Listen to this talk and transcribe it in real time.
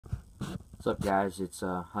What's up, guys? It's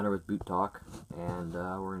Hunter with Boot Talk, and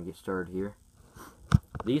we're going to get started here.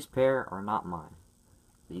 These pair are not mine.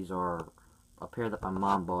 These are a pair that my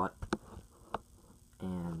mom bought,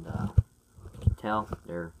 and you can tell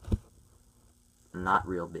they're not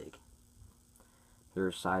real big.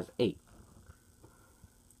 They're size 8.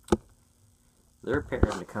 They're a pair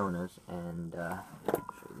of Nakonas, and I'll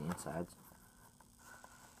show you the insides.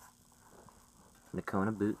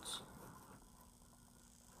 Nakona boots.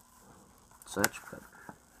 Such, but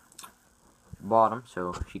bought them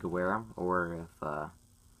so she could wear them, or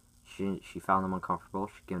if she found them uncomfortable,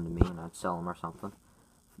 she'd give them to me and I'd sell them or something.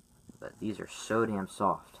 But these are so damn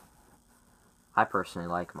soft. I personally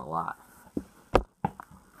like them a lot.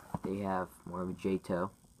 They have more of a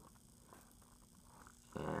J-toe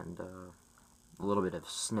and a little bit of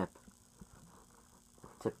snip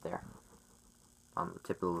tip there on the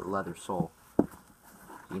tip of the leather sole. You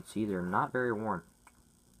can see they're not very worn.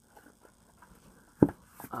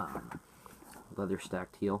 Leather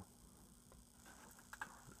stacked heel,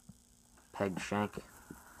 peg shank,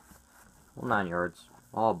 well, 9 yards,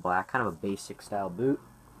 all black, kind of a basic style boot.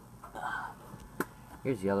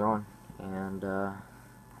 Here's the other one, and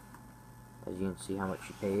as you can see how much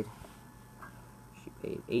she paid. She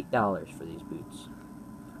paid $8 for these boots.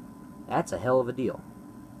 That's a hell of a deal.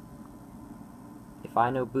 If I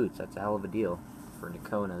know boots, that's a hell of a deal for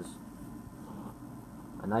Nakonas.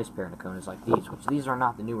 A nice pair of Nakonas like these, which these are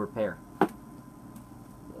not the newer pair.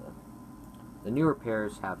 The newer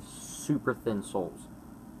pairs have super thin soles.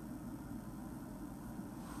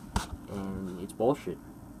 And it's bullshit.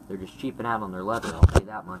 They're just cheaping out on their leather, I'll tell you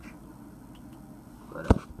that much.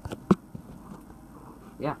 But,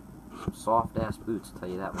 yeah. Soft ass boots, I'll tell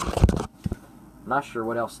you that much. I'm not sure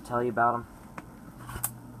what else to tell you about them.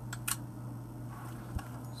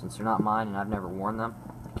 Since they're not mine and I've never worn them,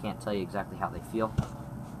 I can't tell you exactly how they feel.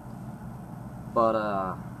 But,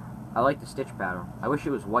 I like the stitch pattern. I wish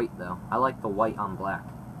it was white, though. I like the white on black.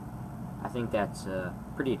 I think that's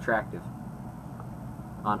pretty attractive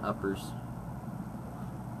on uppers.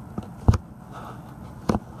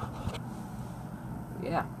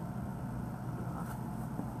 Yeah.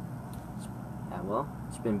 Well,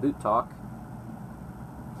 it's been Boot Talk,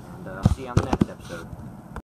 and I'll see you on the next episode.